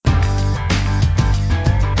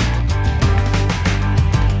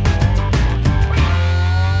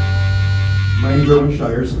Irwin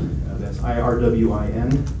Shires. That's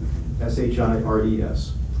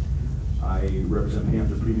IRWINSHIRES. I represent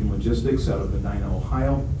Panther Premium Logistics out of Medina,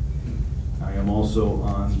 Ohio. I am also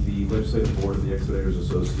on the legislative board of the Expeditors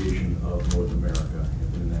Association of North America.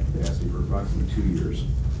 I've been in that capacity for approximately 2 years.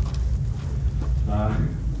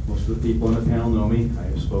 Most of the people on the panel know me. I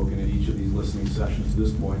have spoken at each of these listening sessions to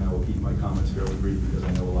this point. I will keep my comments fairly brief because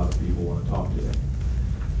I know a lot of people want to talk today.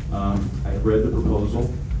 I have read the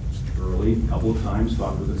proposal early, a couple of times,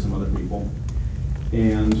 talked with some other people,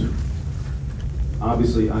 and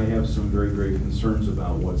obviously I have some very grave concerns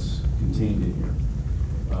about what's contained in here.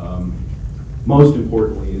 Most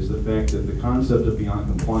importantly is the fact that the concept of beyond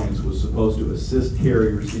compliance was supposed to assist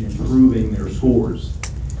carriers in improving their scores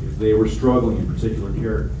if they were struggling in particular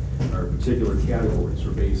categories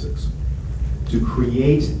or basics. To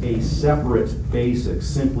create a separate basic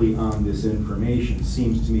simply on this information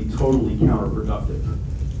seems to me totally counterproductive.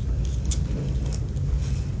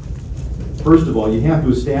 First of all, you have to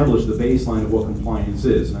establish the baseline of what compliance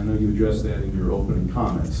is, and I know you addressed that in your opening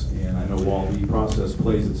comments. And I know while the process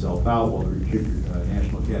plays itself out, while the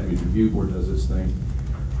National Academy Review Board does its thing,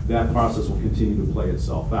 that process will continue to play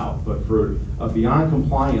itself out. But for a beyond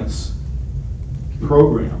compliance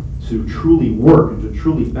program to truly work and to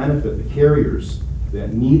truly benefit the carriers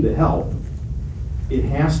that need the help, it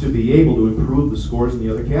has to be able to improve the scores in the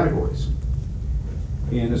other categories.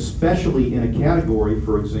 And especially in a category,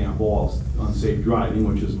 for example, unsafe driving,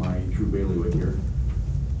 which is my true bailiwick here.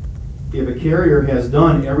 If a carrier has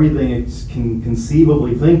done everything it can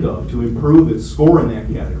conceivably think of to improve its score in that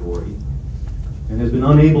category and has been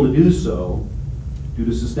unable to do so due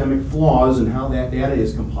to systemic flaws in how that data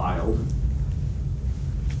is compiled,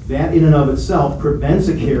 that in and of itself prevents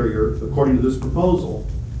a carrier, according to this proposal,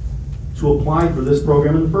 to apply for this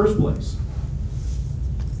program in the first place.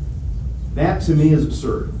 That to me is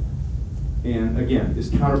absurd, and again, is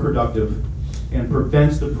counterproductive and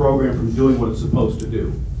prevents the program from doing what it's supposed to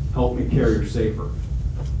do, help make carriers safer.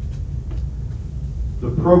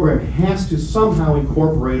 The program has to somehow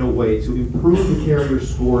incorporate a way to improve the carrier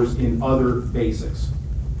scores in other basics.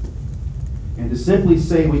 And to simply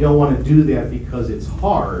say we don't want to do that because it's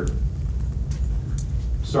hard,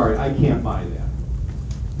 sorry, I can't buy that.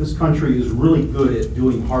 This country is really good at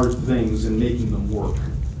doing hard things and making them work.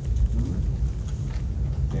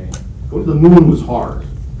 Okay. Going to the moon was hard.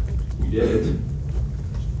 We did it.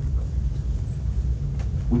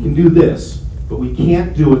 We can do this, but we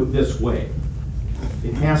can't do it this way.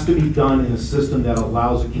 It has to be done in a system that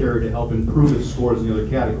allows a carrier to help improve its scores in the other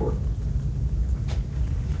category.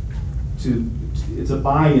 It's a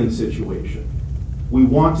buy-in situation. We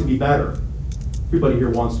want to be better. Everybody here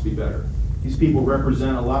wants to be better. These people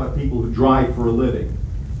represent a lot of people who drive for a living.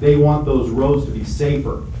 They want those roads to be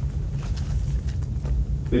safer.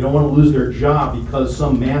 They don't want to lose their job because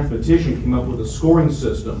some mathematician came up with a scoring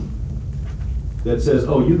system that says,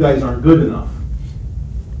 oh, you guys aren't good enough.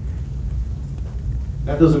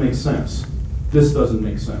 That doesn't make sense. This doesn't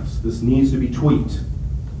make sense. This needs to be tweaked.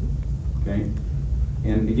 Okay?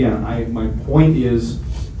 And again, my point is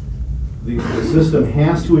the system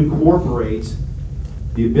has to incorporate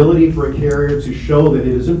the ability for a carrier to show that it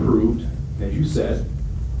is improved, as you said,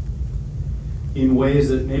 in ways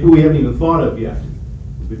that maybe we haven't even thought of yet.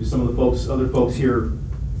 Maybe some of the other folks here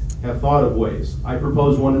have thought of ways. I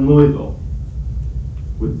proposed one in Louisville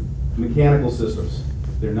with mechanical systems.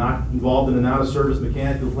 They're not involved in an out-of-service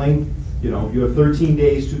mechanical thing. You have 13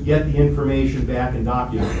 days to get the information back and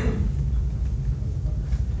document it.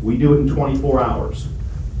 We do it in 24 hours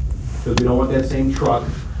because we don't want that same truck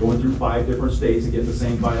going through 5 different states and getting the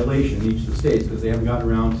same violation in each of the states because they haven't gotten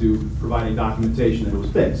around to providing documentation that it was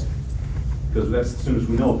fixed, because that's as soon as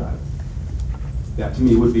we know about it. That to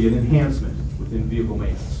me would be an enhancement within vehicle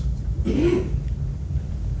maintenance.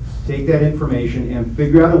 Take that information and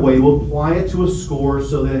figure out a way to apply it to a score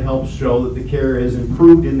so that it helps show that the carrier has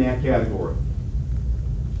improved in that category.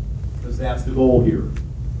 Because that's the goal here.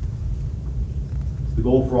 It's the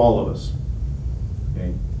goal for all of us. Okay?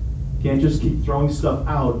 You can't just keep throwing stuff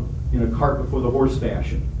out in a cart before the horse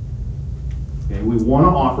fashion. Okay? We want to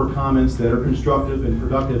offer comments that are constructive and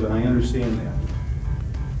productive, and I understand that.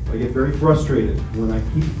 I get very frustrated when I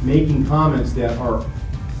keep making comments that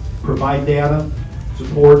provide data,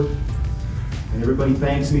 support, and everybody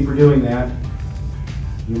thanks me for doing that,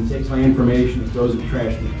 and then takes my information and throws it in the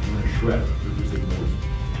trash can. I'm going to shred it or just ignore it.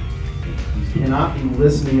 You cannot be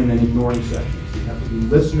listening and then ignoring sections. You have to be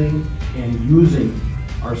listening and using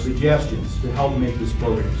our suggestions to help make this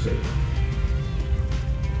program safer.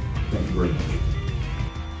 Thank you very much.